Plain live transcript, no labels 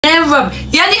sababu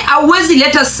yani hauwezi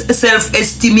leta self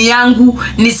esteem yangu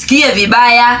nisikie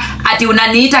vibaya ati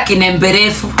unaniita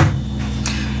kinemberefu.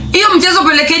 Hiyo mchezo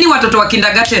pelekeni watoto wa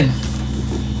kindergarten.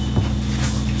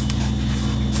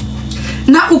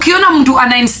 Na ukiona mtu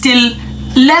ana instill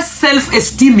less self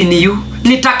esteem in you,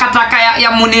 ni takataka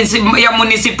ya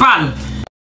municipal.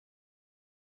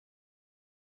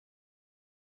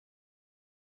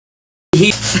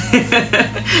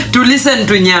 To listen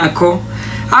to Nyako.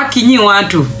 Hakinyi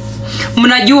watu.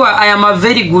 Mnajua I am a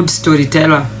very good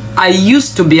storyteller. I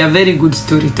used to be a very good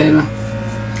storyteller.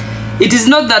 It is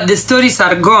not that the stories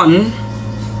are gone.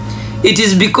 It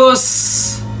is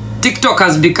because TikTok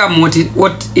has become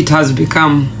what it has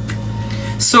become.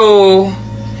 So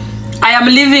I am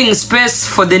leaving space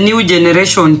for the new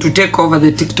generation to take over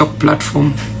the TikTok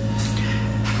platform.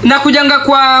 Na kujanga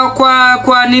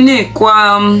kwa nini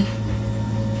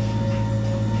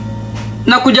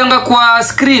na kujanga kwa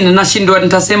screen nashindwa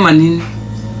nitasema nini.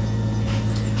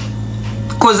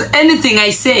 Because anything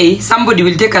I say, somebody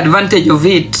will take advantage of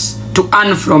it to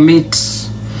earn from it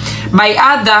by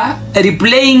either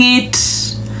replaying it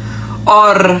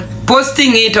or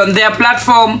posting it on their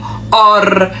platform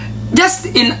or just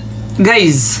in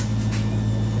guys.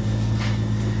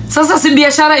 Sasa si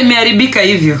biashara imeharibika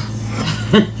hivyo.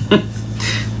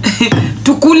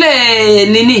 Tukule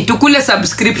nini? Tukule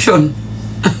subscription.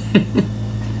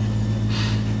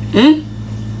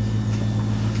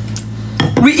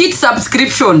 We eat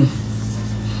subscription.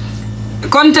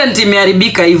 Content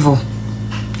imeharibika hivyo.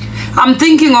 I'm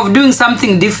thinking of doing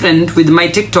something different with my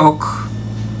TikTok.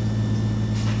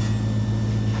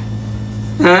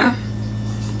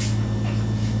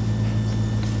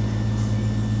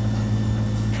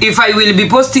 If I will be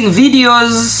posting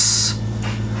videos,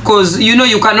 because you know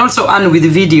you can also earn with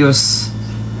videos,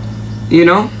 you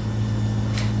know,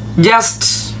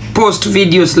 just post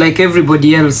videos like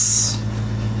everybody else.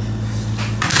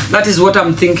 That is what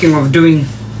I'm thinking of doing,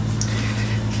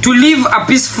 to live a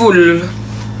peaceful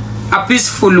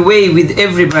way with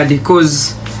everybody.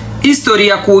 Because history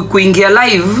ya kuingia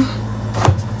live,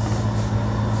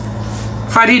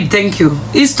 Farid, thank you.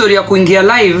 History ya kuingia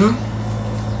live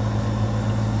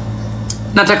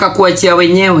nataka kuachia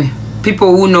wenyewe, people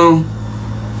who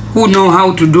know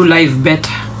how to do live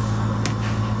better.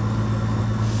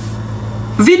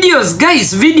 Videos,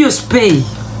 guys, videos pay.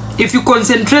 If you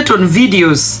concentrate on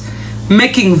videos,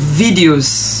 making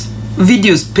videos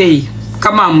pay.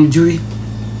 Kama amjui.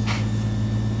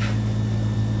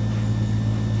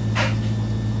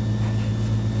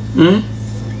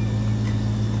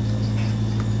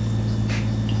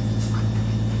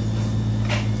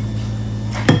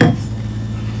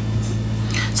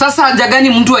 Sasa haja gani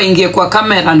mtu aingie kwa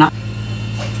kamera na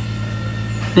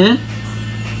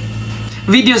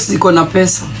videos ziko na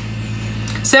pesa.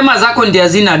 Sema zako ndio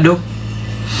hazina do.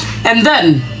 And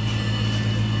then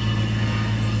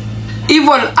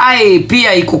evil eye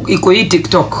pia iko hii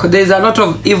TikTok. There's a lot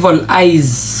of evil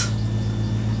eyes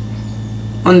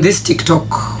on this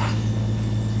TikTok.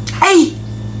 Hey,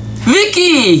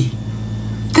 Vicky,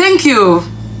 thank you.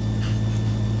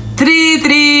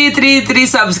 3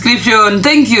 subscription.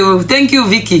 Thank you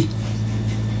Vicky.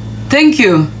 Thank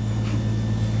you.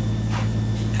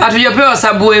 Hatujapewa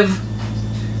subwave.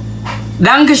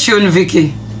 Dankeschön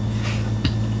Vicky.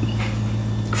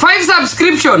 5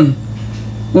 subscription.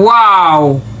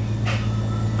 Wow.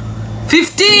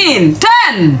 15,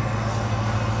 10.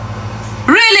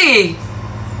 Really?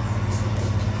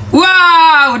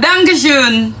 Wow,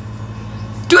 dankeschön.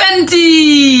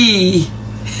 20.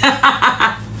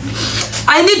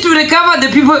 I need to recover the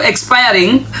people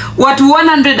expiring. What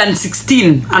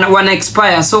 116 and one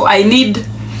expire. So I need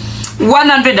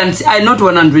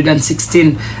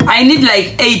 116. I need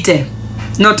like 80.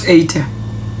 Not 80.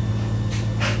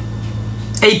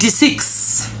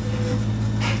 86.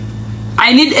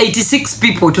 I need 86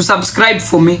 people to subscribe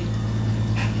for me.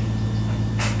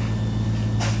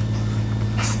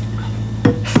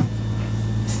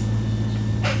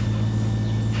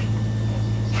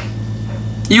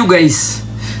 You guys,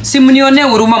 si mnione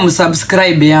huruma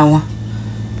msubscribe yawa.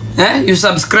 You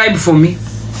subscribe for me.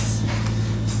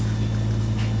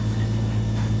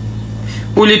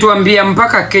 Ulituambia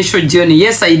mpaka kesho jioni.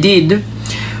 Yes, I did.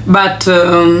 But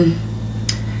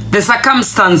the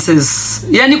circumstances,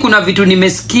 yani kuna vitu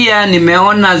nimesikia,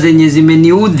 nimeona zenye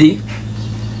zimeniudhi.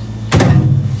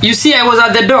 You see, I was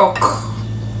at the dock.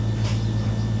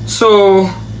 So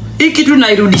hii kitu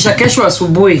nairudisha kesho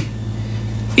asubuhi.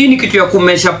 Hii ni kitu ya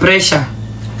kumesha pressure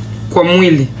kwa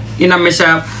mwili.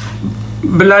 Inamesha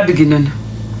blood ginena,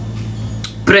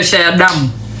 pressure ya damu.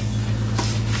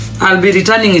 I'll be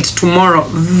returning it tomorrow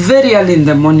very early in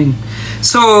the morning.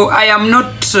 So I am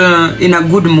not in a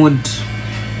good mood.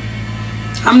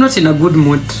 I'm not in a good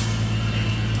mood.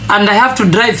 And I have to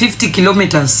drive 50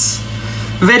 kilometers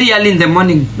very early in the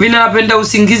morning. Vile napenda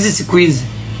usingizi siku hizi.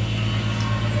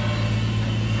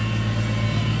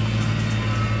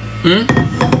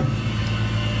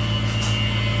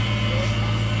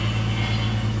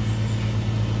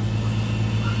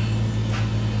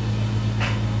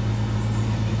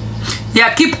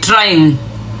 Yeah, keep trying.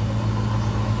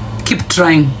 Keep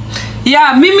trying.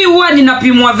 Yeah, mimi huwa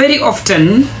ninapimwa very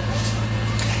often.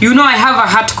 You know, I have a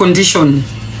heart condition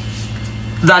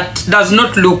that does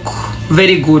not look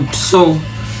very good. So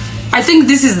I think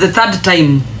this is the third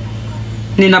time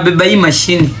ninabeba hii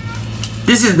machine.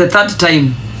 This is the third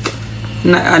time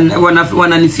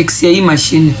wananifixia hii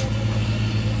machine.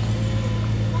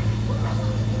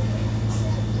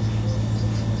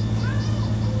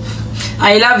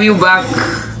 I love you back.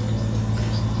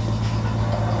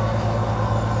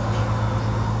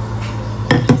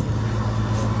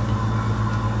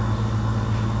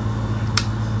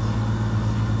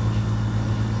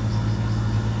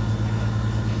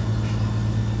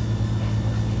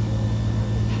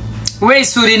 We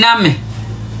Suriname.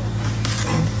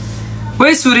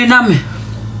 We Suriname.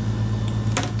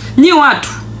 Nyi watu.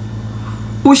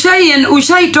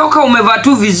 Ushaitoka umevaa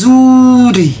tu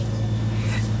vizuri.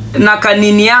 Na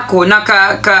kanini yako. Na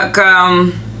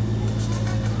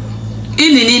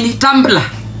ini nini? Tumbler.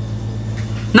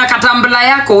 Na katambla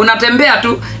yako. Unatembea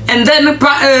tu. And then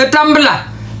tumbler.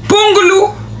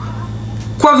 Pungulu.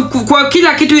 Kwa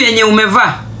kila kitu yenye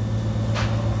umevaa.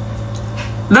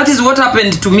 That is what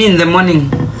happened to me in the morning.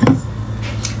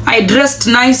 I dressed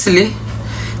nicely.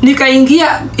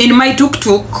 Nikaingia in my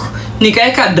tuk-tuk.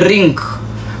 Nikaeka drink.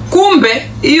 Kumbe,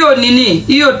 hiyo nini?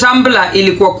 Hiyo tumbler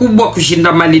ilikuwa kubwa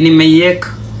kushinda mali nimeieka.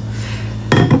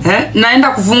 Naenda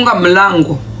kufunga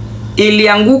mlango.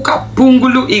 Ilianguka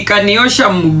pungulu, ikaniosha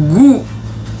mguu.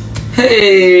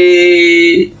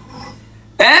 Hey.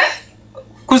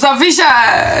 Kusafisha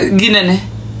ginene.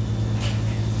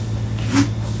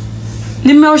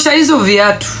 Nimeosha hizo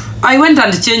viatu. I went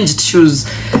and changed shoes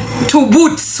to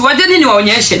boots. Wajeni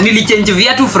niwaonyeshe nilichange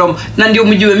viatu from, na ndio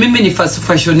mjue mimi ni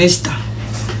fashionista.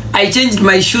 I changed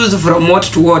my shoes from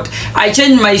what to what. I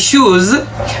changed my shoes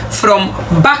from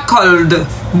buckled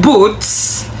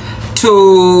boots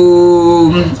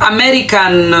to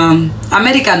American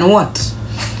what?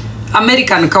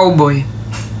 American cowboy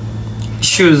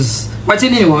shoes.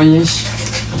 Wajeni niwaonyeshe.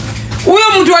 Huyo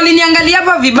mtu aliniangalia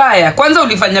hapa vibaya. Kwanza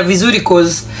ulifanya vizuri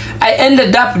cause I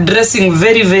ended up dressing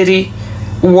very very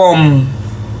warm.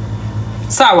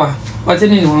 Sawa,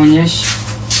 wacheni niwaonyeshe.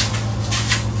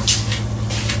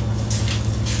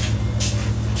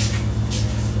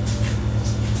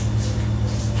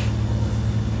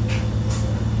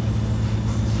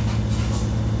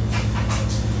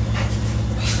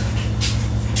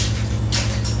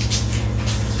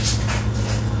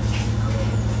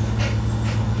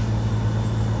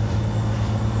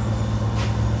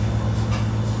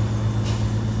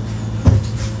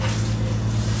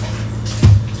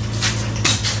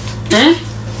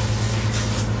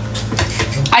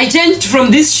 I changed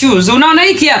from these shoes. Unaona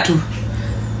hii kiatu?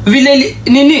 Vile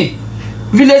nini?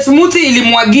 Vile smoothie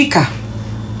ilimwagika.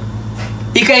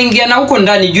 Ikaingia na huko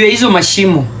ndani juu ya hizo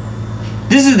mashimo.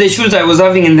 This is the shoes I was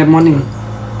having in the morning.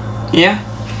 Yeah?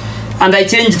 And I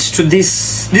changed to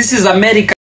this. This is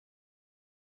America.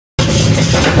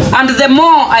 And the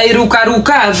more I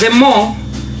ruka, the more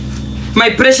my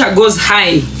pressure goes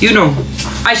high. You know,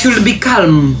 I should be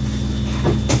calm.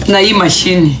 Na hii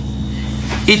machine.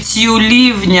 It's you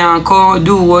live, Nyako.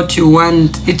 Do what you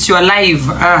want. It's your life.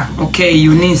 Okay,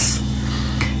 Eunice.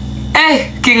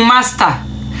 King Master.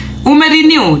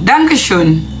 Umerenew.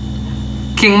 Dankeschön.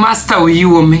 King Master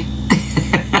uyuome.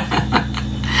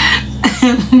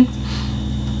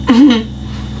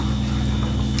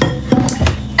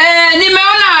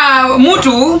 Nimeona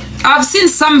mutu. I've seen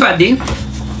somebody.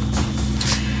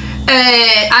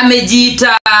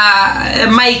 Amejiita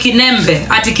my kinembe.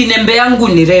 Ati kinembe yangu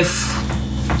ni refu.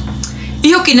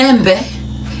 Iyo kinembe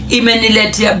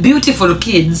imeniletea beautiful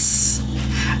kids.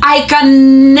 I can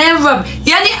never,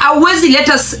 yani hauwezi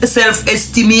leta self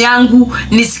esteem yangu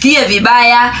nisikie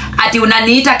vibaya ati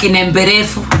unaniita kinembe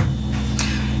refu.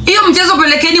 Iyo mchezo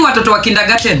pelekeni watoto wa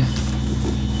kindergarten.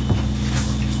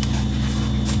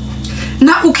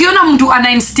 Na ukiona mtu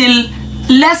ana instill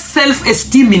less self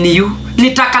esteem in you,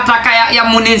 ni takataka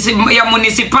ya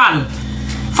municipal.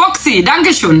 Foxy,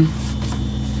 dankeschön.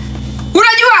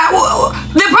 Unajua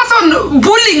the person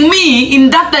bullying me in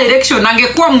that direction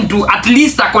angekuwa mtu at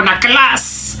least akona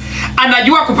class,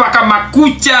 anajua kupaka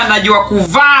makucha, anajua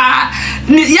kuvaa.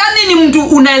 Yani ni mtu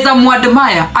unaweza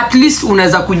muadmire, at least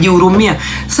unaweza kujihurumia.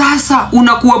 Sasa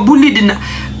unakuwa bullied na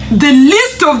the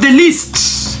least of the least.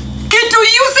 Kitu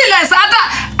useless, hata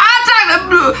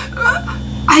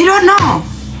I don't know.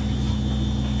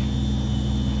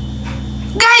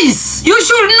 Guys, you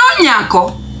should know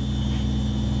Nyako.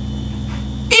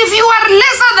 If you are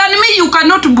lesser than me, you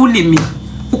cannot bully me.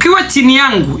 Ukiwa chini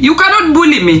yangu, you cannot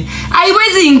bully me.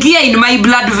 Haiwezi ingia in my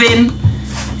blood vein.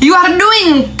 You are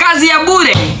doing kazi ya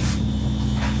bure.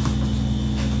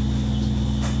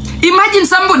 Imagine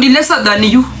somebody lesser than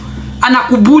you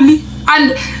anakubully,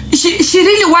 and she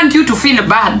really want you to feel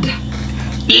bad.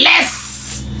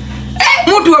 Less.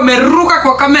 Mtu ameruka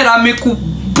kwa kamera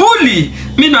amekubully.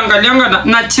 Mimi naangalianga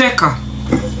na cheka.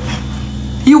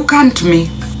 You can't me.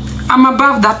 I'm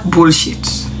above that bullshit.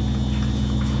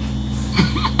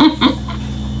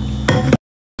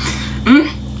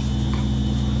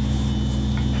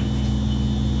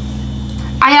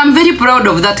 I am very proud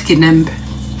of that Kinembe.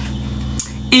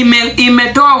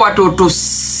 Imetoa watoto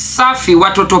safi,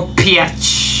 watoto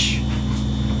piach.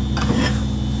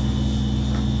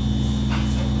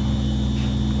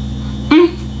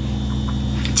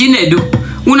 Chinedu,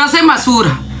 unasema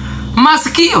sura.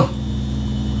 Masikio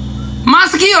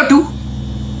tu.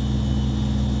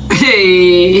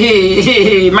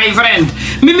 Hey, my friend.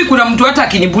 Mimi kuna mtu hata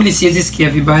akinibuli siwezi sikia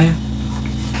vibaya.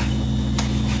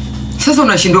 Sasa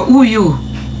unashindwa huyu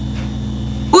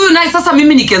naye sasa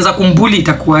mimi nikianza kumbuli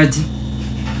itakuwaje?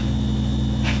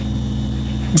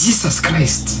 Jesus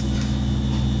Christ.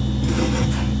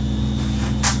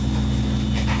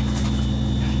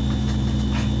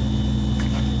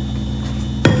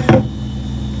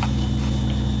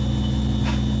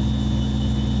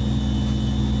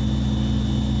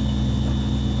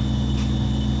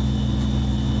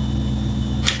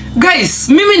 Guys,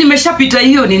 mimi nimeshapita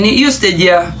hiyo stage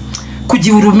ya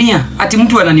kujihurumia ati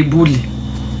mtu ananibuli.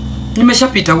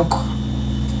 Nimeshapita huko.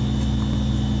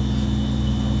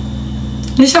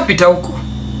 Nishapita huko.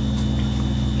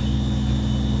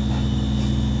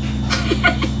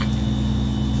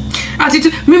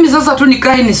 Ati mimi sasa tu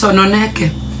nikae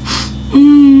nisononeke.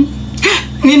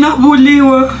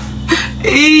 Ninabuliwa.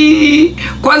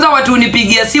 Kwanza watu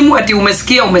unipigia simu ati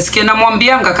umesikia, na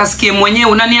mwambianga kasikie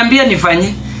mwenyewe, unaniambia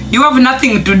nifanye. You have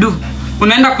nothing to do.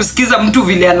 Unaenda kusikiza mtu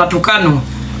vile anatukano.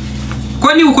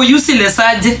 Kwani uko useless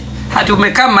aje? Ati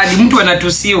umekaa mali mtu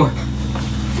anatusiwa.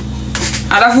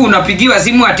 Alafu unapigiwa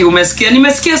simu ati umesikia.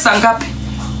 Nimesikia saa ngapi?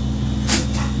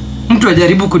 Mtu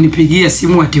ajaribu kunipigia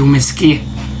simu ati umesikia.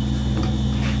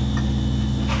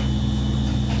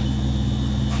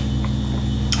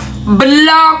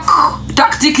 Block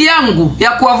tactic yangu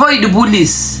ya kuavoid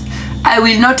bullies. I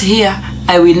will not hear,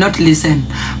 I will not listen.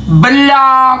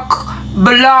 Block.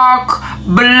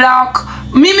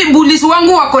 Mimi bullies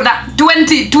wangu wako na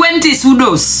 20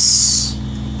 pseudos.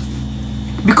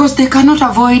 Because they cannot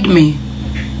avoid me.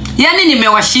 Yani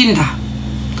nimewashinda.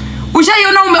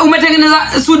 Ushaiona umetengeneza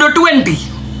pseudo 20.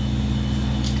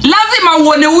 Lazima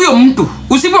uone huyo mtu.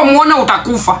 Usipomuona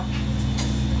utakufa.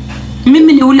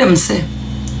 Mimi ni ule mse.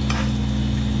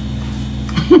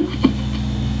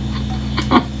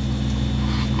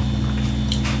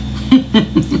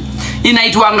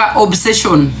 Inaitwanga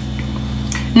obsession.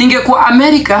 Ningekuwa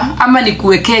Amerika ama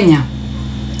nikuwe Kenya,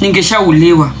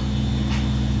 ningeshauliwa.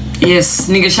 Yes,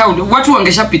 ningeshauliwa. Watu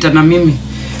wangeshapita na mimi.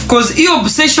 Cause hiyo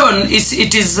obsession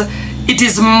it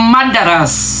is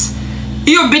murderous.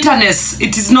 Hiyo bitterness,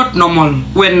 it is not normal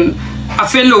when a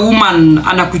fellow woman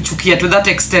anakuchukia to that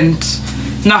extent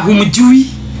na humjui,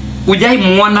 hujai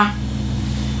muona.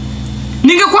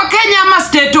 Ningekuwa Kenya ama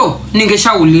Stato,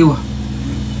 ningeshauliwa.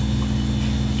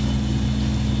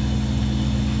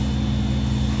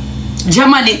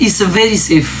 Germany is very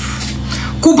safe.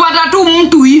 Kupata tu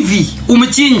mtu hivi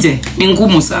umchinje ni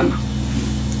ngumu sana.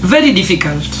 Very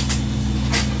difficult.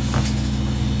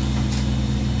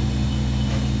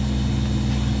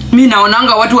 Mimi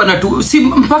naonanga watu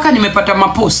mpaka nimepata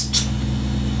mapost.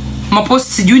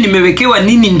 Sijui nimewekewa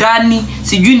nini ndani,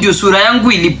 sijui ndio sura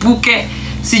yangu ilipuke,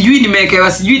 sijui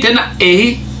nimewekewa sijui tena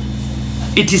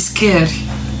it is scary.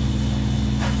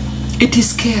 It is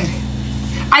scary.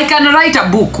 I can write a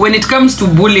book when it comes to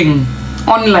bullying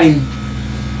online.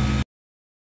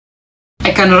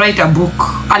 I can write a book,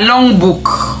 a long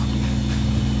book.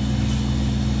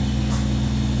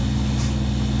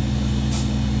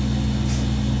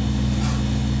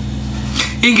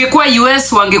 Ingekuwa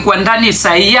US wangekuwa ndani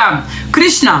sahiya.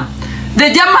 Krishna, the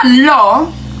German law,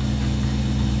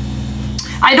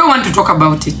 I don't want to talk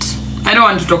about it.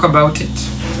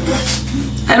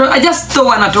 I just don't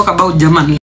want to talk about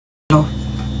German law.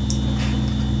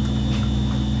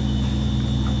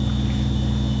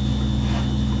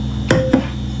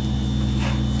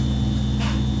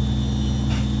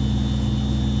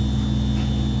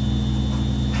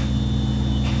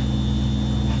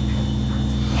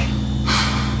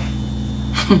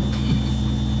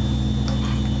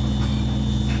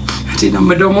 Tina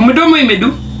mdomo. Mdomo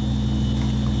imedu.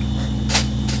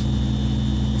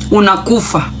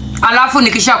 Unakufa. Alafu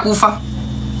nikisha kufa,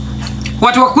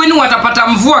 watu wa kwenu watapata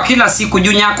mvua kila siku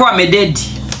juu Nyako amededi.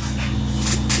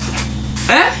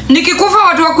 Nikikufa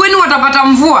watu wa kwenu watapata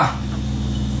mvua.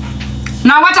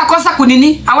 Na watakosa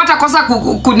kunini? Hawatakosa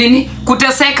kunini?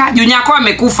 Kuteseka juu Nyako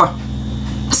amekufa.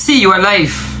 See your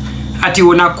life. Ati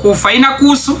unakufa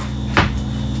inakuhusu.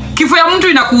 Kifo ya mtu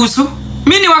inakuhusu.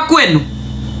 Mimi ni wa kwenu.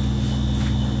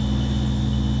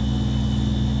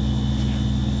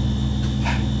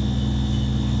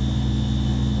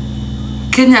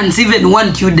 Kenyans even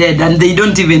want you dead and they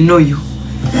don't even know you.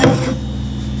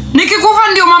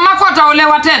 Nikikufa ndio mamako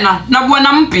ataolewa tena na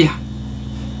bwana mpya.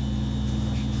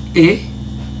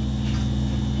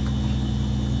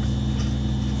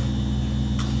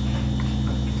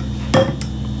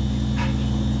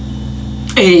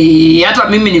 Hata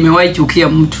mimi nimewahi chukia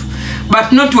mtu.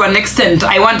 But not to an extent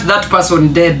I want that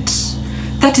person dead.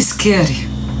 That is scary.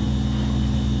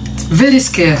 It's very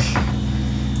scary.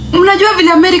 Mnajua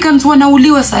vile Americans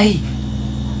wanauliwa sahi?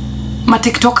 Ma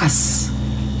TikTokers.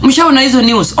 Mshaona hizo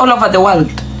news all over the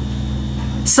world.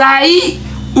 Sahi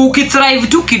ukithrive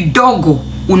tu kidogo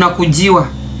unakujiwa.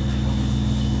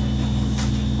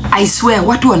 I swear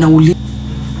watu wanauliwa.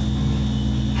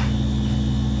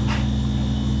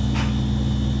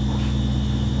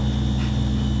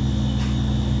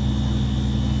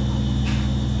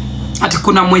 Ati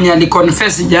kuna mwenye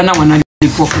aliconfess jana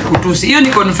wanalipwa kukutusi. Hiyo ni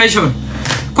confession.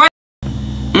 Kwa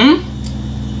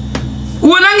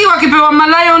uonangi wakipewa ma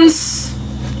lions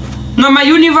na ma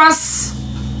universe.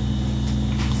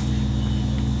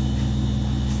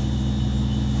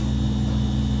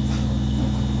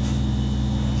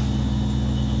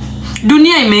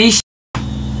 Dunia imeisha.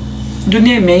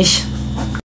 Dunia imeisha.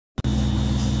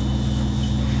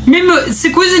 Mimi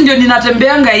siku hizi ndio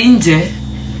ninatembeanga nje.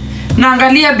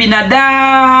 Naangalia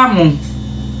binadamu.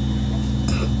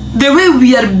 The way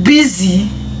we are busy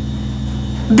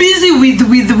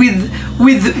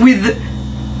with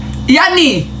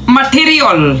yani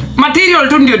material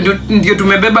tu ndio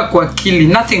tumebeba kwa akili,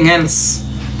 nothing else.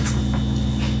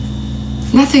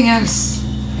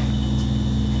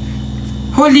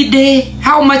 Holiday,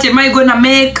 how much am I gonna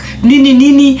make,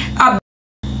 nini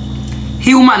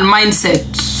human mindset.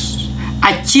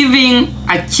 Achieving.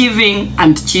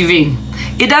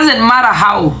 It doesn't matter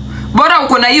how. Bora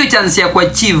uko na hiyo chance ya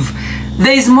kuachieve.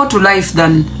 There is more to life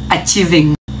than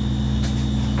achieving.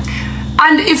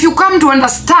 And if you come to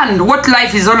understand what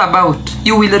life is all about,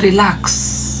 you will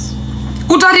relax.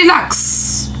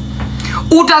 Uta-relax.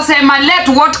 Utasema let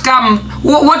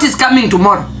what is coming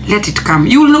tomorrow. Let it come.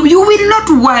 You will not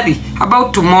worry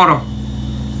about tomorrow.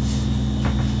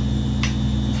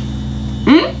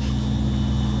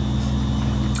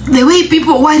 The way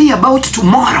people worry about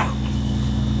tomorrow.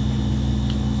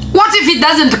 What if it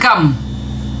doesn't come?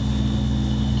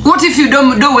 What if you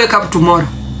don't wake up tomorrow?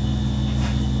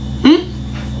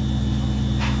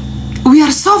 We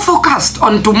are so focused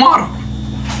on tomorrow.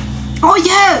 Oh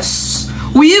yes.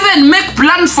 We even make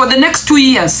plans for the next 2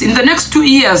 years. In the next 2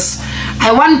 years,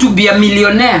 I want to be a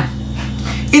millionaire.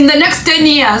 In the next 10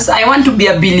 years, I want to be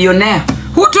a billionaire.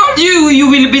 Who told you you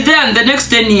will be there in the next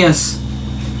 10 years?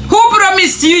 Who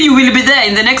promised you will be there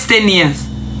in the next 10 years?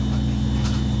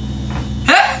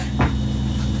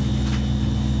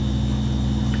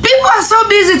 People are so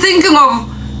busy thinking of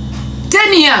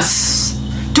 10 years.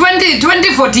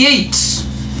 2048.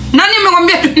 Nani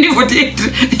amemwambia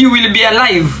 2048 you will be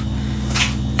alive?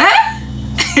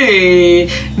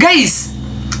 Guys,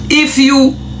 if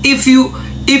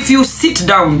you sit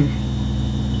down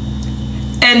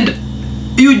and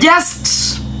you just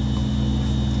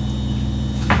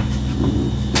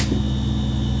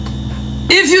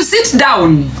sit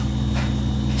down,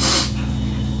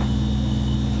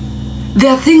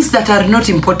 there are things that are not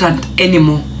important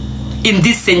anymore in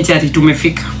this century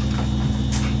tumefika.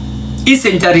 This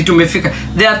century tumefika.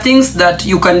 There are things that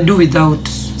you can do without.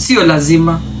 Sio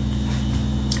lazima.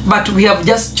 But we have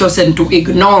just chosen to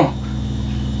ignore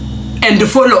and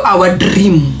follow our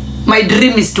dream. My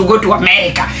dream is to go to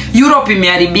America. Europe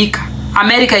imeharibika.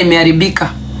 America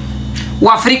imeharibika.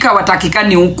 Waafrika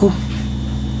watakikani huku.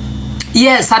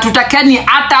 Yes, hatutakani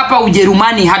hata hapa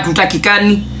Ujerumani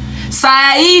hatutakikani.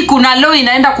 Saa hii kuna law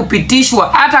inaenda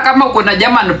kupitishwa hata kama uko na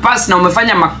German pass na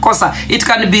umefanya makosa, it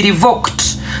can be revoked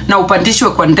na upandishwe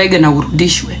kwa ndege na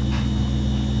urudishwe.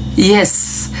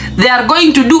 Yes, they are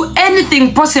going to do anything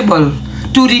possible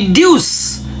to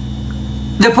reduce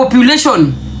the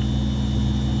population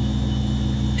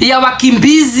ya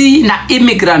wakimbizi na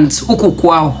immigrants huku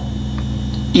kwao.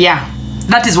 Yeah,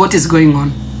 that is what is going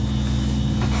on.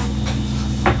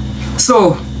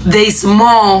 So there is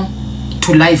more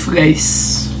to life,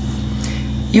 guys.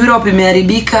 Europe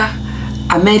imeharibika,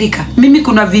 America. Mimi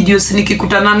kuna videos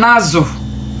nikikutana nazo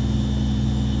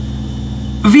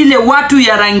vile watu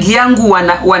ya rangi yangu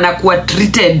wanakuwa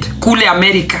treated kule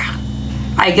America,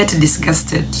 I get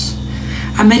disgusted.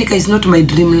 America is not my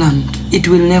dreamland. It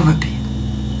will never be.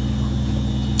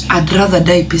 I'd rather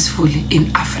die peacefully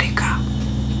in Africa.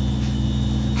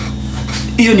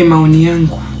 Hiyo ni maoni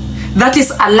yangu. That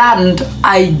is a land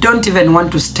I don't even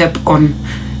want to step on.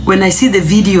 When I see the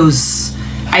videos,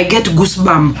 I get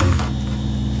goosebumps.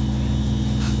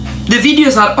 The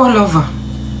videos are all over.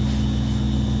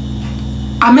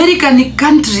 America ni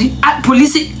country,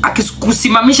 polisi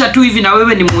akikusimamisha tu hivi na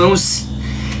wewe ni mweusi,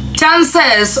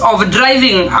 chances of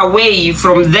driving away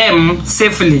from them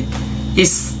safely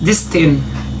is this thin.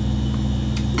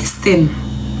 This thin.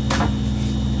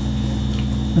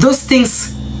 Those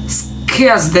things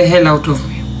scares the hell out of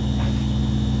me.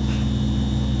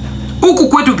 Huku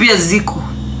kwetu pia ziko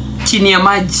chini ya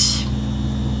maji,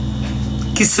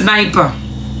 kisniper.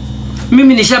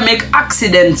 Mimi nisha make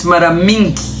accidents mara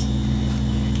mingi.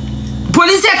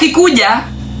 Polisi akikuja,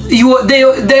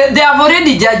 they have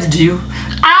already judged you.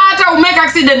 Hata umake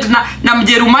accident na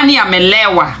Mjerumani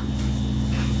amelewa,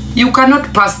 you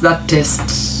cannot pass that test.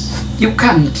 You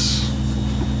can't.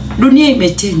 Dunia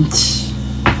imechange.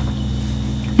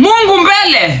 Mungu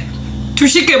mbele.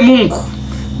 Tushike Mungu.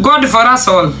 God for us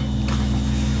all.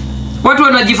 Watu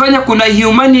wanajifanya kuna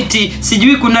humanity,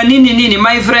 sijui kuna nini.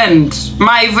 My friend.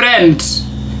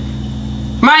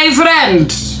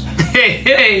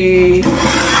 Hey.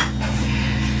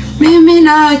 Mimi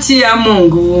naachia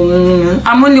Mungu.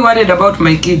 I'm only worried about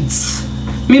my kids.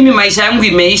 Mimi maisha yangu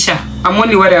imeisha. I'm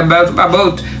only worried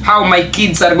about how my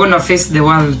kids are gonna face the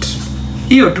world.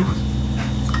 Hiyo tu.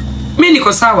 Mimi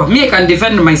niko sawa. I can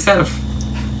defend myself.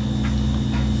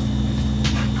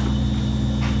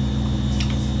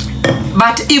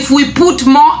 But if we put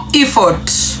more effort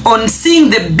on seeing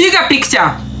the bigger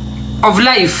picture of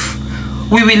life,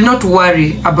 we will not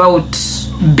worry about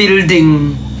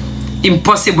building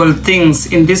impossible things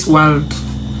in this world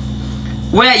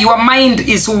where your mind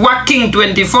is working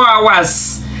 24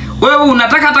 hours. Wewe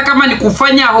unataka hata kama ni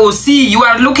kufanya hosi, you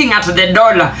are looking at the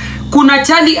dollar. Kuna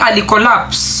chali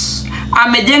alicollapse,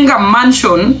 amejenga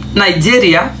mansion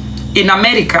Nigeria in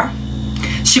America.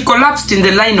 She collapsed in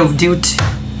the line of duty.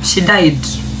 She died.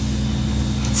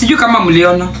 Sijui kama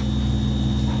mliona.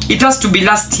 It has to be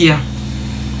last year.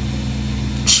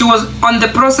 She was on the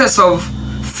process of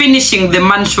finishing the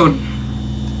mansion.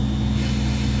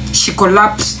 She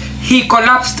collapsed. He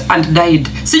collapsed and died.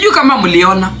 Sijui kama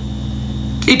mliona.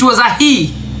 It was a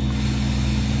he.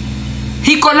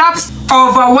 He collapsed,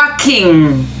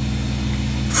 overworking,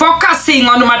 focusing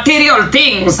on material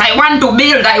things. I want to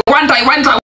build. I want.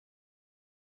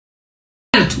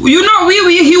 You know,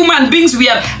 we human beings, we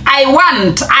are I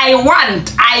want.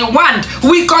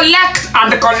 We collect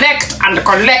and collect and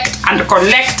collect and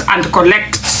collect and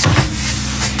collect.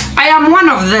 I am one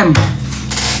of them.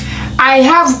 I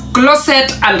have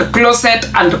closet and closet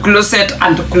and closet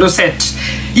and closet.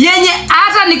 Yenye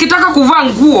hata nikitaka kuvaa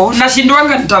nguo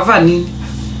nashindwanga nitavaa nini.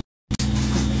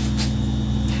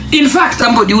 In fact,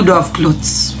 somebody would have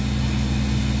clothes.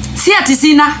 Si ati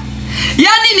sina.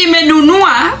 Yani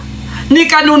nimenunua,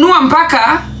 nikanunua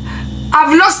mpaka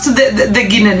I've lost the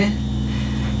ginene.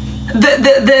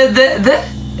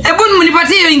 Ebu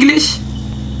mnipatie hiyo English.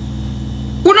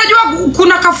 Unajua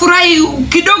kuna kafurai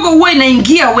kidogo huwa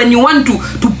inaingia when you want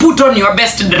to put on your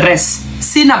best dress.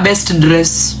 Sina best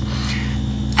dress.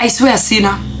 I swear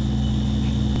sina.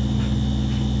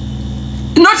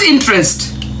 Not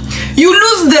interest. You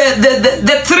lose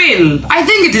the thrill. I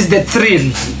think it is the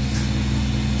thrill.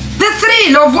 The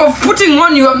thrill of putting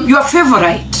on your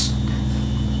favorite.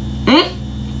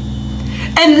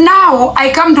 And now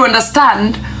I come to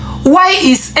understand why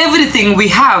is everything we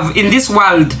have in this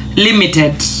world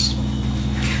limited.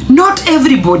 Not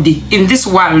everybody in this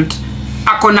world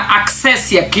akona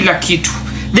access ya kila kitu.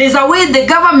 There's a way the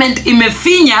government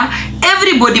imefinya,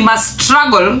 everybody must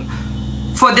struggle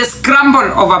for the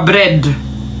scramble of a bread.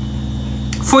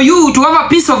 For you to have a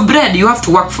piece of bread, you have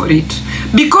to work for it.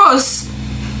 Because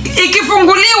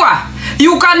ikifunguliwa,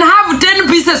 you can have 10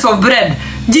 pieces of bread.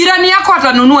 Jirani yako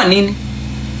atanunua nini?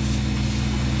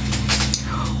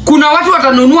 Kuna watu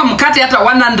watanunua mkate hata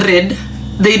 100,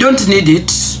 they don't need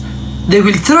it. They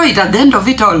will throw it at the end of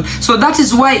it all. So that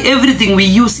is why everything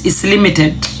we use is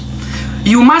limited.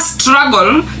 You must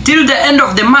struggle till the end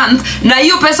of the month. Na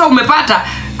hiyo pesa umepata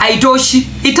haitoshi.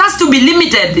 It has to be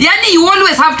limited. Yani you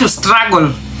always have to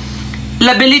struggle.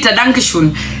 Labelita,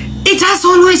 dankeschön. It has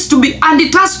always to be, and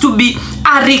it has to be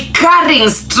a recurring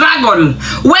struggle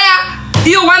where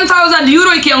hiyo 1,000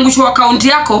 euro ikiangushwa account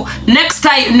yako, next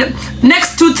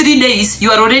 2-3 days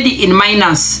you are already in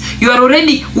minus. You are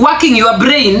already working your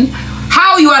brain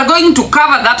how you are going to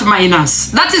cover that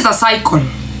minus. That is a cycle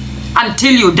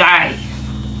until you die.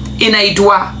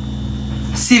 Inaitwa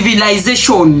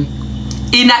civilization.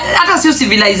 Hata sio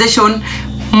civilization,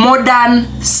 modern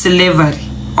slavery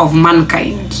of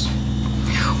mankind.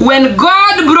 When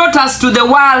God brought us to the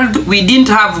world, we didn't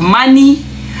have money,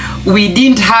 we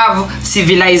didn't have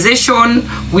civilization,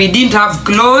 we didn't have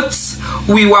clothes,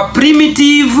 we were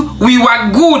primitive, we were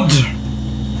good.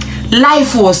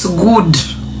 Life was good.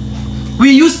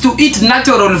 We used to eat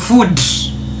natural food.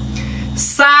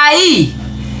 Sai,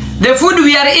 the food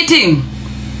we are eating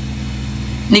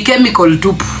ni chemical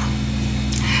tupu.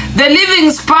 The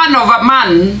living span of a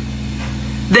man,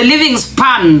 the living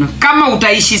span, kama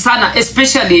utaishi sana,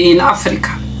 especially in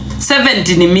Africa,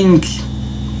 70 ni mingi.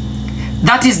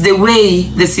 That is the way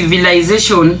the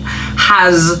civilization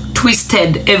has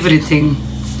twisted everything.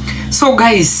 So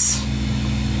guys,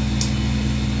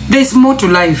 there's more to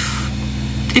life.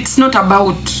 It's not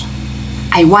about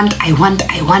I want.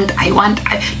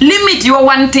 Limit your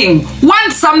wanting.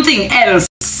 Want something else.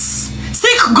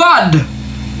 Seek God.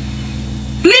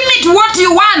 Limit what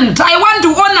you want. I want to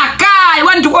own a car. I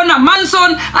want to own a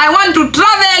mansion. I want to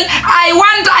travel. I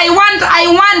want.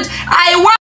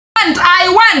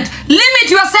 Limit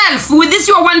yourself with this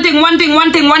you're wanting.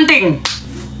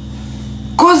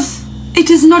 Because it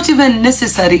is not even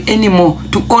necessary anymore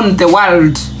to own the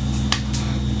world.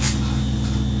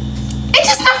 It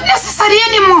is not necessary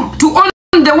anymore to own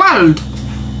the world.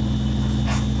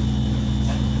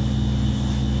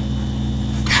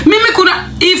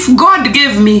 If God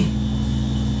gave me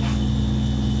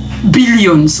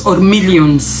billions or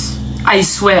millions, I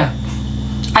swear,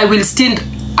 I will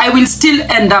still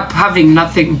end up having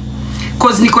nothing.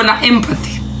 Because niko na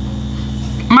empathy.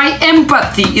 My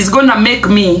empathy is gonna make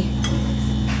me,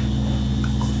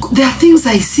 there are things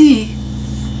I see.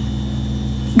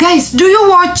 Guys, do you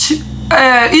watch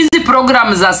easy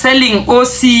programs are selling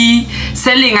OC,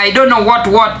 selling I don't know what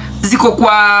ziko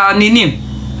kwa nini?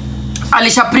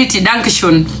 Alicia Pretty,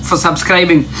 Dankeschön for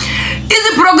subscribing.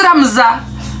 Easy programs are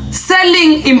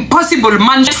selling impossible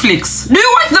Netflix. Do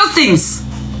you watch those things?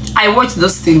 I watch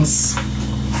those things.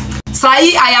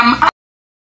 Sai, I am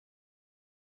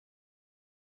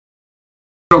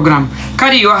program.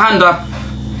 Carry your hand up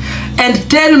and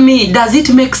tell me, does it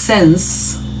make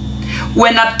sense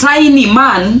when a tiny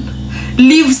man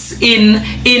lives in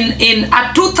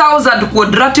a 2,000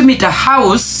 quadrat meter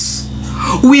house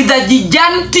with a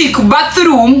gigantic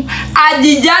bathroom, a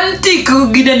gigantic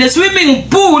swimming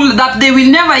pool that they will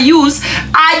never use,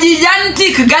 a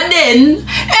gigantic garden,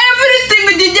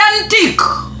 everything gigantic.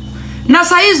 Na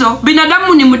saa hizo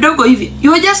binadamu ni mdogo hivi.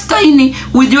 You are just tiny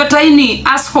with your tiny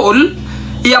asshole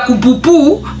ya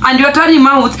kupupu and your tiny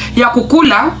mouth ya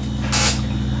kukula.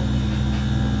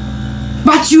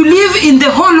 But you live in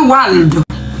the whole world.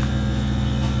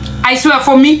 I swear,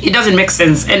 for me, it doesn't make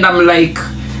sense. And I'm like,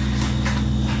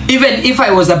 even if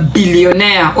I was a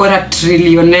billionaire or a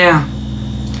trillionaire,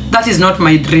 that is not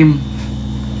my dream.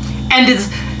 And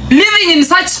living in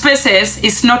such spaces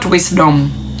is not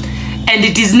wisdom. And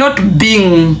it is not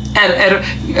being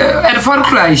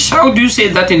erfolgreich. How do you say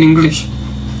that in English?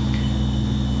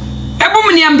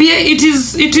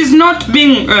 It is not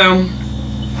being,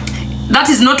 that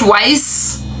is not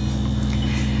wise.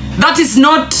 That is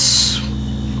not,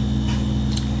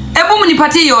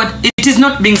 it is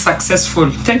not being successful.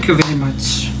 Thank you very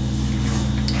much.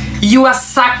 Your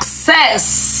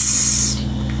success,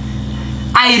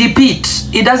 I repeat,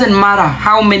 it doesn't matter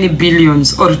how many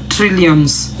billions or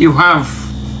trillions you have.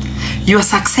 Your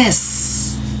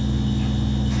success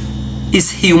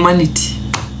is humanity.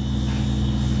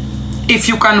 If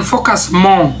you can focus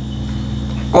more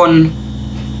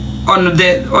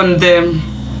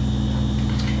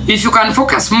if you can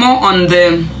focus more on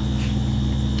the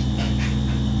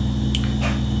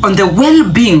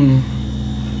well-being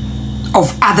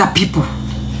of other people,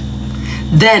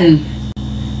 then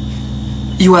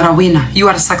you are a winner. You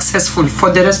are successful for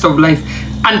the rest of life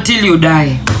until you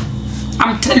die.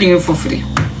 I'm telling you for free.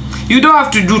 You don't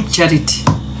have to do charity.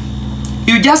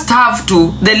 You just have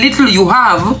to, the little you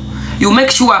have, you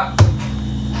make sure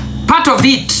part of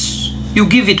it you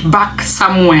give it back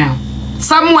somewhere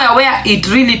where it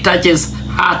really touches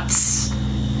hearts.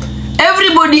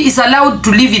 Everybody is allowed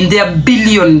to live in their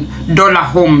billion-dollar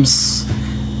homes.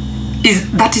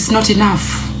 That is not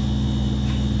enough.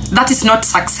 That is not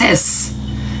success.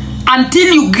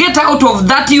 Until you get out of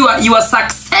that, your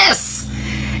success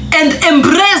and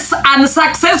embrace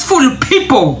unsuccessful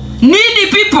people, needy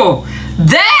people,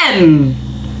 then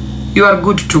you are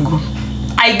good to go.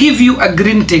 I give you a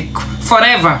green tick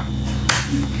forever.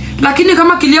 Lakini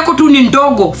kama akili yako tu ni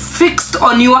ndogo, fixed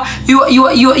on your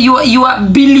 $1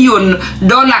 billion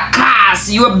cars,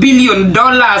 your $1 billion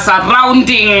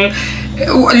surrounding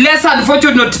less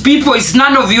unfortunate people, is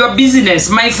none of your business,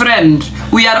 my friend.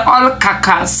 We are all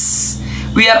kakas.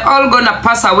 We are all gonna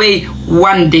pass away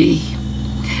one day.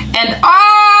 And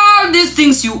all these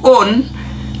things you own,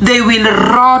 they will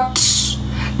rot,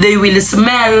 they will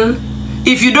smell.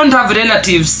 If you don't have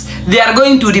relatives, they are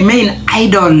going to remain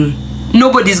idle.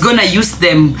 Nobody's gonna use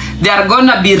them. They are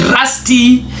gonna be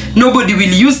rusty. Nobody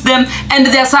will use them. And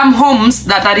there are some homes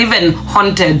that are even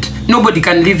haunted. Nobody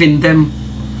can live in them.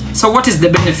 So what is the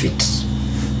benefit?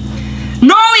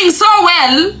 Knowing so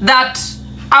well that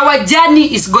our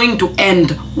journey is going to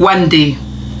end one day,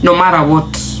 no matter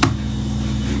what.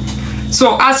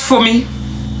 So as for me,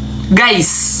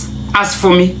 guys, as for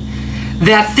me,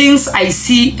 there are things I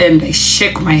see and I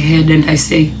shake my head and I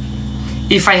say,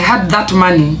 if I had that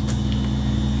money,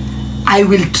 I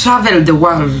will travel the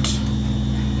world.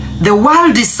 The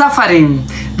world is suffering.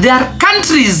 There are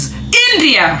countries,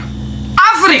 India,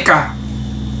 Africa.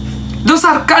 Those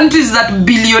are countries that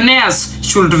billionaires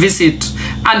should visit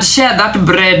and share that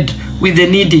bread with the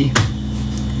needy.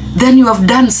 Then you have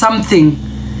done something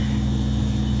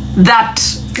that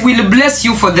will bless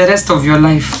you for the rest of your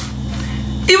life.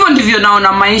 Even if you're now on a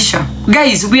maisha.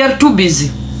 Guys, we are too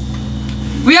busy.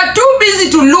 We are too busy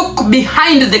to look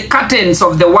behind the curtains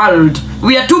of the world.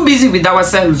 We are too busy with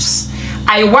ourselves.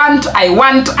 I want.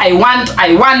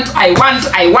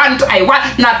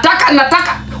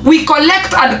 Nataka. We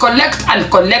collect and collect and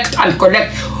collect and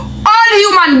collect. All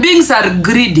human beings are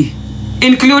greedy,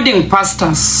 including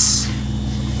pastors.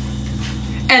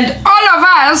 And all of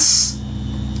us,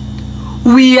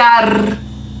 we are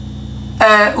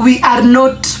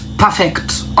not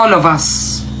perfect, all of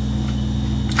us.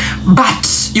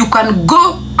 But you can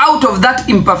go out of that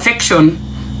imperfection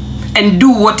and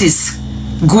do what is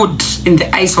good in the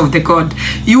eyes of the God.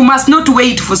 You must not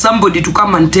wait for somebody to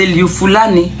come and tell you,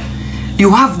 Fulani,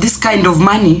 you have this kind of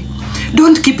money.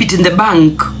 Don't keep it in the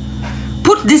bank.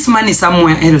 Put this money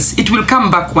somewhere else. It will come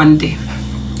back one day.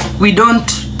 We don't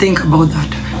think about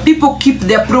that. People keep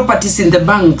their properties in the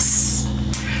banks.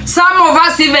 Some of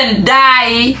us even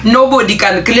die. Nobody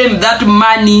can claim that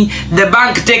money. The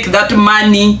bank take that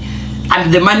money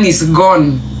and the money is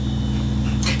gone.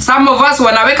 Some of us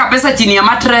wanaweka pesa chini ya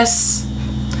mattress.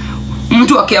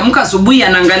 Mtu akiamka asubuhi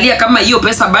anaangalia kama hiyo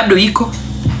pesa bado iko.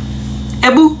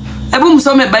 Ebu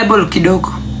msome Bible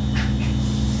kidogo.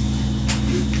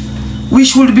 We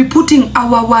should be putting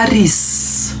our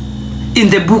worries in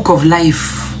the book of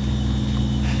life.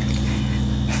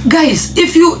 Guys,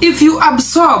 if you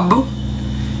absorb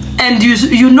and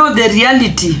you know the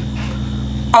reality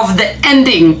of the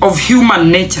ending of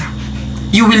human nature,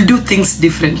 you will do things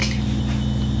differently.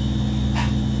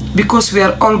 Because we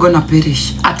are all gonna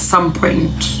perish at some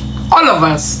point. All of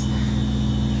us.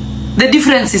 The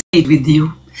difference is with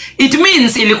you. It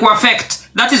means it will affect.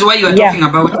 That is why you are talking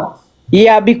about.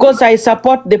 Yeah, because I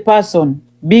support the person.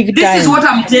 Big time. This is what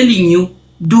I'm telling you.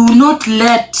 Do not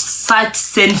let such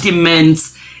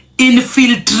sentiments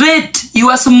infiltrate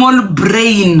your small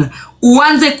brain.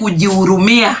 Uanze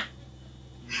kujihurumia.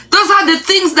 Those are the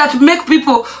things that make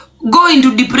people go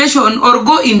into depression or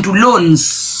go into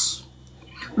loans.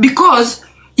 Because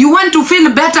you want to feel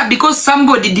better because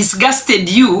somebody disgusted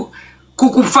you,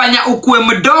 kukufanya ukue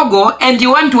mdogo, and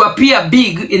you want to appear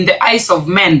big in the eyes of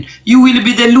men. You will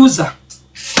be the loser.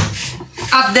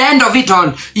 At the end of it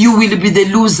all, you will be the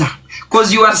loser.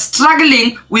 Because you are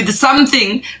struggling with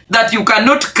something that you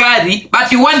cannot carry,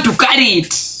 but you want to carry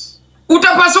it.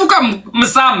 Utapasuka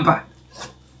msamba.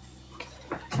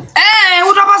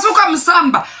 Utapasuka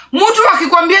msamba. Mtu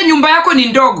akikwambia nyumba yako ni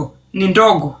ndogo, ni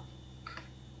ndogo.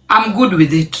 I'm good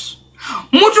with it.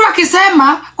 Mtu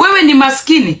akisema wewe ni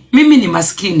maskini, mimi ni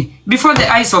maskini. Before the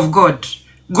eyes of God,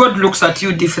 God looks at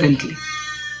you differently.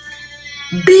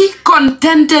 Be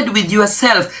contented with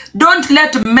yourself. Don't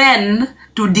let men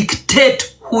to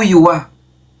dictate who you are.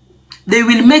 They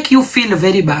will make you feel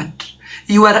very bad.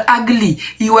 You are ugly,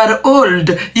 you are old,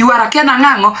 you are a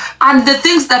kenangango, and the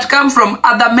things that come from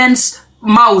other men's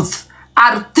mouth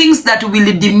are things that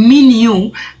will demean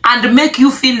you and make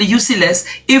you feel useless.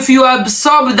 If you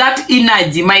absorb that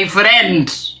energy, my friend,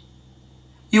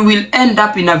 you will end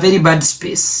up in a very bad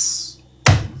space.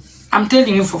 I'm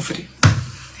telling you for free.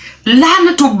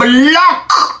 Learn to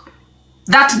block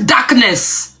that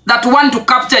darkness that want to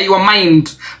capture your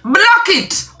mind. Block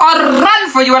it or run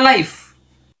for your life.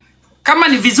 Kama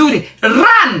ni vizuri,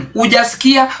 run.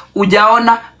 Hujasikia,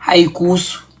 hujaona,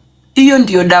 haikuhusu. Hiyo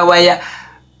ndio dawa ya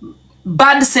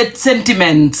bad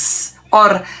sentiments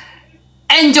or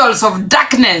angels of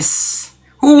darkness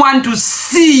who want to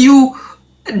see you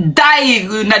die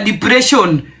na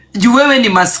depression. Juu wewe ni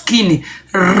maskini.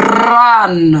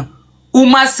 Run.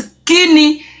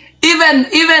 Umaskini,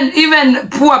 even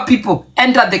poor people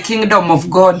enter the kingdom of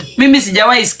God. Mimi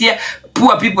sijawahi sikia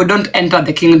poor people don't enter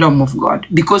the kingdom of God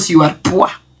because you are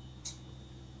poor.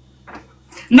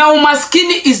 Now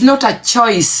umaskini is not a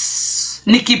choice.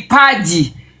 Ni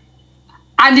kipaji.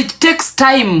 And it takes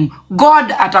time.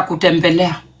 God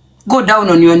atakutembelea. Go down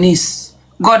on your knees.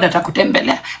 God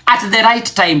atakutembelea at the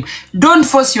right time. Don't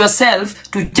force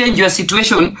yourself to change your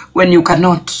situation when you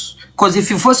cannot. Because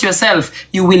if you force yourself,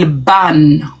 you will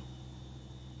burn.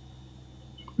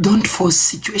 Don't force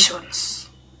situations.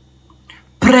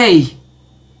 Pray.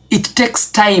 It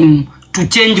takes time to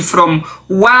change from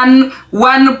one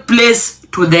place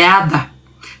to the other.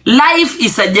 Life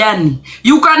is a journey.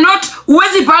 You cannot,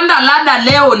 huwezi panda ladder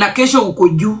leo na kesho uko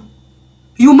juu.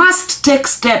 You must take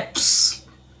steps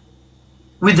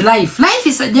with life. Life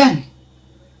is a journey.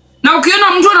 Na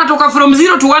ukiona mtu anatoka from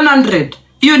 0 to 100,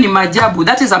 hiyo ni maajabu.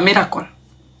 That is a miracle.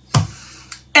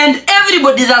 And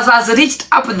everybody that has reached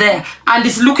up there and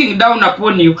is looking down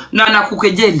upon you na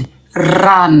anakukejeli,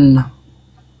 run.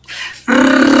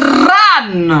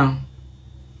 Run.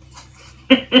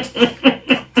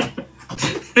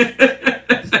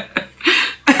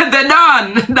 The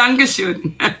dawn.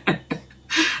 Dankeschön.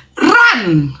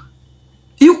 Run.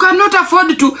 You cannot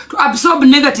afford to absorb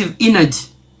negative energy.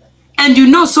 And you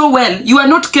know so well, you are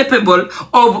not capable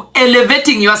of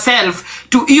elevating yourself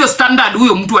to your standard.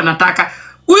 Huyo mtu anataka.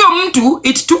 Huyo mtu,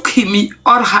 it took him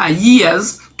or her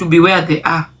years to be where they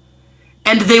are.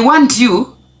 And they want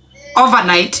you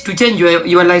overnight to change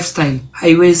your lifestyle.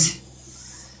 Haiwezi.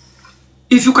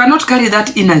 If you cannot carry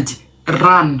that energy,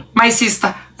 run. My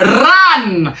sister,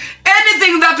 run.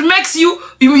 Anything that makes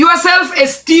your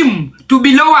self-esteem to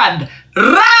be lowered,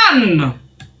 run.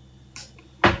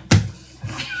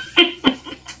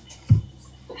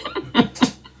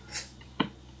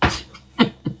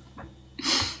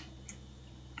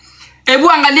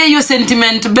 Ebu angalia hiyo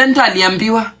sentiment Benta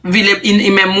aliambiwa vile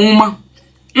imemuuma.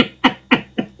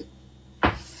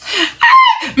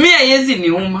 Mimi haiwezi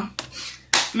niuma.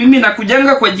 Mimi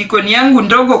nakujanga kwa jikoni yangu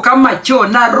ndogo kama choo,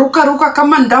 na ruka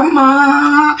kama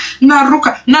ndama, na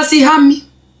ruka na sihami.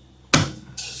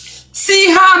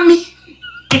 Sihami.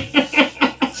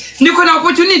 Niko na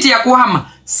opportunity ya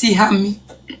kuhama, sihami.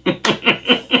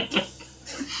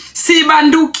 Si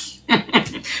banduki.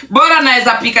 Bora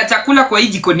naweza pika chakula kwa hii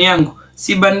jikoni yangu,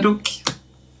 si banduki.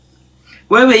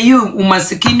 Wewe hiyo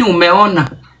umasikini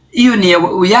umeona, hiyo ni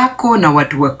yako na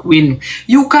watu wa kwenu.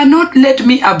 You cannot let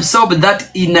me absorb that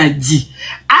energy.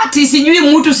 Ati sijui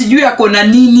mtu sijui yako na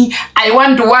nini, I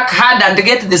want to work hard and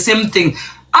get the same thing.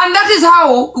 And that is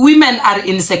how women are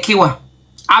insecure.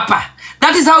 Apa.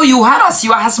 That is how you harass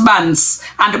your husbands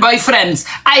and boyfriends.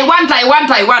 I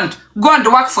want. Go and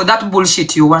work for that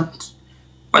bullshit you want.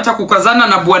 Wacha kukazana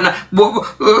na bwana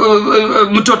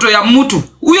mtoto ya mtu.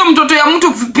 Huyo mtoto ya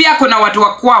mtu pia kuna watu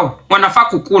wa kwao wanafaa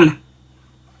kukula.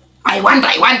 I want.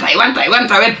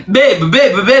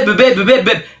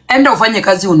 Babe. Enda ufanye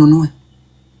kazi ununue.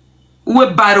 Uwe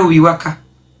baro wiwaka.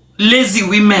 Lazy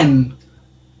women.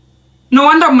 No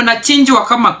wonder mnachinjwa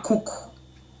kama kuku.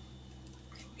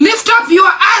 Lift up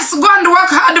your ass. Go and work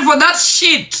hard for that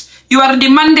shit you are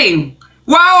demanding.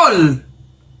 Wow.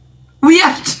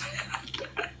 Weird.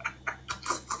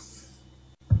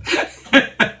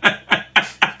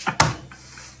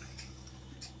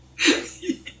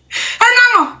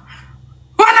 Anamo.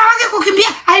 Wanawake kukimbia.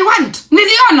 I want.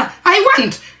 Niliona. I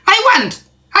want.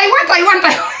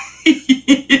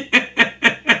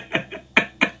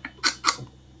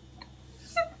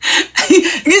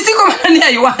 Gisiko mani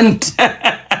I want.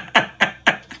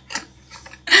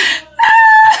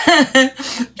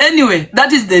 Anyway,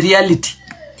 that is the reality.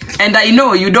 And I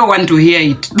know you don't want to hear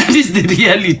it. That is the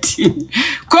reality.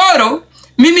 Koro,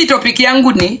 mimi topic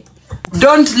yangu ni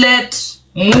don't let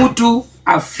mtu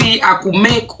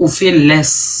akumake you feel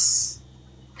less.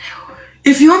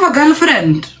 If you have a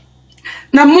girlfriend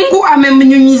na Mungu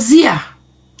amemnyunyizia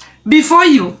before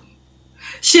you,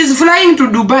 she's flying to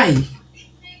Dubai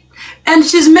and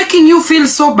she's making you feel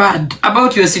so bad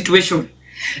about your situation,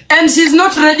 and she's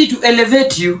not ready to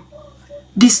elevate you,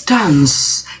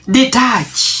 distance,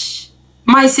 detach.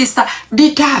 My sister,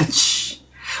 detach.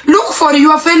 Look for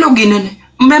your fellow Guinean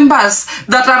members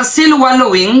that are still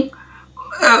wallowing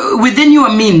within your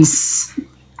means.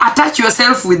 Attach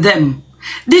yourself with them.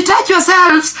 Detach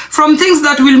yourselves from things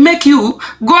that will make you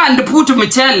go and put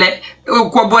mchele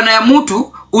kwa bwana ya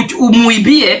mtu,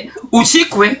 umuibie,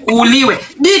 uchikwe, uuliwe.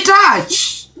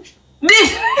 Detach.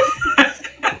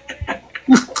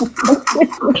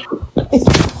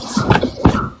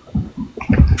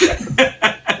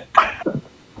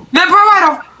 The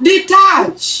power of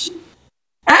detach.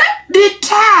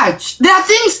 Detach. There are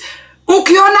things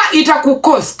ukiona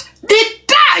itakukost.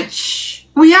 Detach.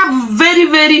 We have very,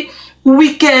 very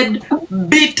wicked,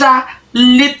 bitter,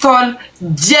 lethal,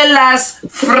 jealous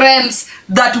friends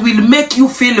that will make you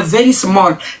feel very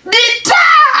small.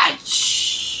 Detach.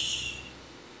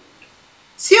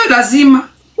 Sio lazima.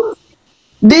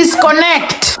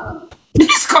 Disconnect.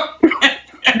 Disconnect.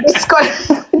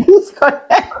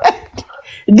 Disconnect.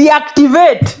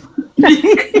 Deactivate.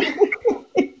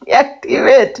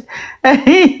 Deactivate.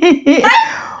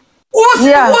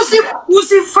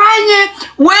 Usifanye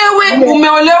wewe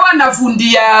umeolewa na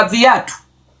fundi ya viatu.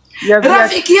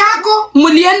 Rafiki yako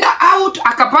mlienda out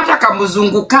akapata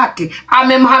kamzungu kake,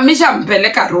 amemhamisha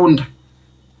mpeleka Runda.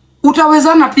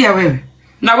 Utawezana pia wewe.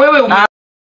 Na wewe